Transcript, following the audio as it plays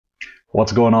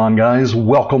What's going on, guys?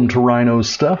 Welcome to Ryno's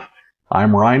Stuff.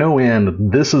 I'm Ryno, and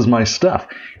this is my stuff.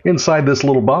 Inside this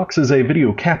little box is a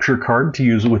video capture card to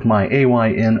use with my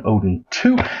AYN Odin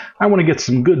 2. I want to get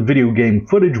some good video game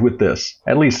footage with this.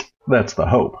 At least, that's the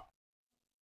hope.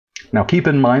 Now keep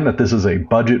in mind that this is a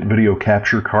budget video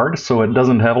capture card, so it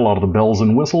doesn't have a lot of the bells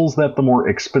and whistles that the more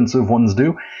expensive ones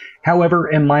do. However,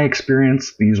 in my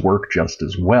experience, these work just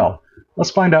as well.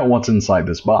 Let's find out what's inside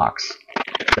this box.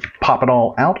 Pop it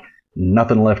all out.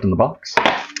 Nothing left in the box.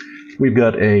 We've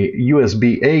got a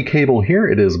USB-A cable here.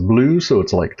 It is blue, so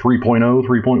it's like 3.0,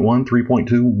 3.1,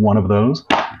 3.2, one of those.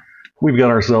 We've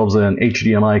got ourselves an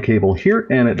HDMI cable here,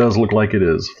 and it does look like it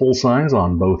is full size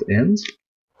on both ends.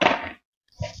 Got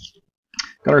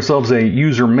ourselves a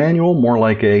user manual, more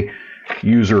like a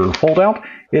user fold-out.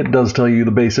 It does tell you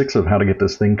the basics of how to get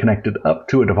this thing connected up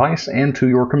to a device and to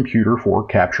your computer for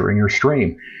capturing your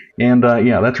stream. And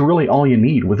yeah, that's really all you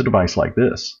need with a device like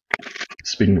this.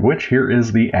 Speaking of which, here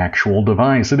is the actual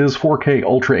device. It is 4K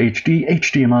Ultra HD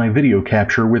HDMI video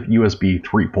capture with USB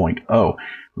 3.0.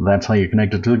 That's how you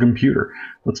connect it to the computer.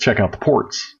 Let's check out the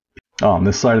ports. On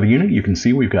this side of the unit, you can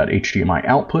see we've got HDMI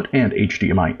output and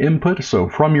HDMI input, so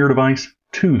from your device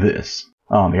to this.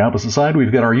 On the opposite side,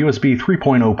 we've got our USB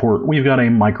 3.0 port, we've got a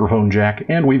microphone jack,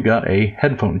 and we've got a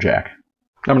headphone jack.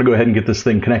 I'm going to go ahead and get this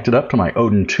thing connected up to my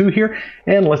Odin 2 here,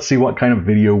 and let's see what kind of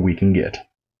video we can get.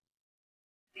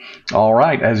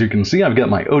 Alright, as you can see, I've got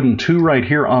my Odin 2 right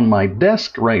here on my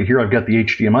desk. Right here I've got the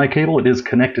HDMI cable. It is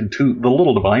connected to the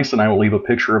little device, and I will leave a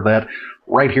picture of that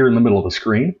right here in the middle of the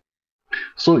screen.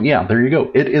 So yeah, there you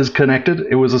go. It is connected.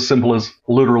 It was as simple as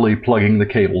literally plugging the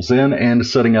cables in and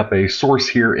setting up a source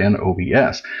here in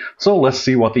OBS. So let's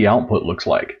see what the output looks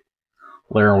like.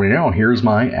 There we go. Here's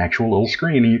my actual little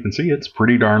screen, and you can see it's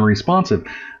pretty darn responsive.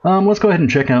 Let's go ahead and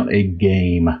check out a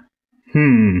game.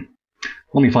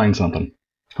 Let me find something.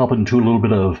 Hop into a little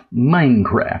bit of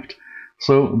Minecraft.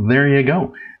 So there you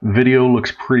go. Video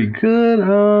looks pretty good.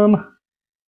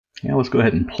 Yeah, let's go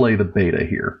ahead and play the beta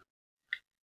here.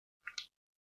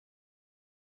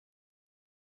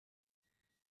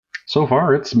 So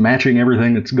far, it's matching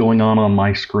everything that's going on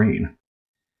my screen.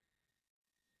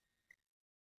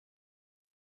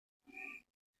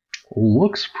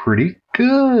 Looks pretty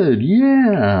good,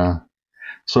 yeah.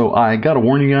 So I gotta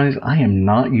warn you guys, I am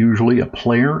not usually a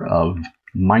player of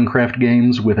Minecraft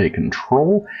games with a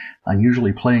control. I'm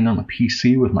usually playing on the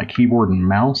PC with my keyboard and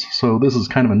mouse, so this is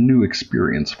kind of a new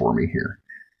experience for me here.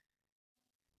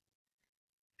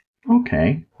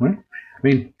 Okay, well, I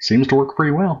mean, seems to work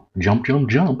pretty well. Jump, jump,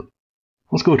 jump.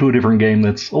 Let's go to a different game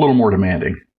that's a little more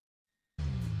demanding.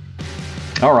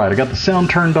 Alright, I got the sound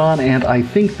turned on, and I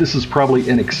think this is probably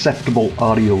an acceptable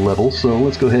audio level, so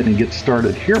let's go ahead and get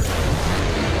started here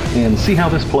and see how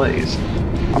this plays.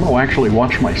 I'm going to actually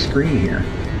watch my screen here.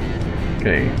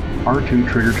 Okay, R2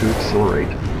 trigger to accelerate.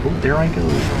 Oh, there I go.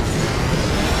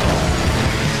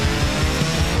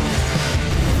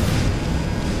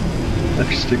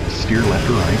 Left stick to steer left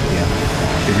or right, yeah,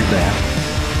 figured that.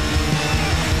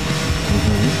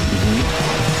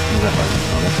 What's that button?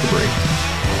 Oh, that's the brakes.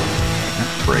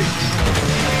 That's brakes.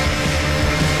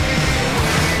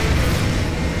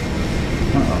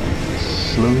 Uh-oh.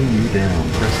 Slowing you down.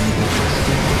 Pressing the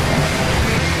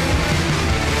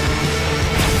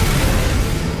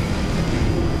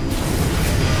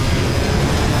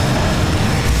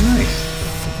Nice.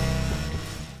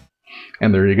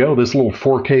 And there you go. This little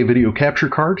 4K video capture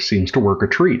card seems to work a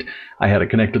treat. I had it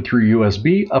connected through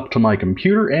USB up to my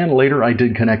computer, and later I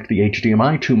did connect the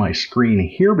HDMI to my screen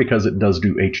here because it does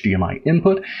do HDMI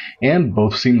input, and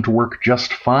both seem to work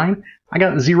just fine. I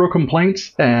got zero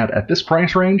complaints, and at this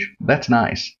price range, that's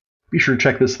nice. Be sure to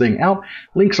check this thing out.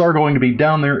 Links are going to be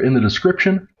down there in the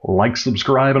description. Like,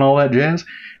 subscribe, and all that jazz,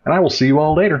 and I will see you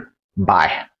all later.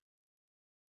 Bye.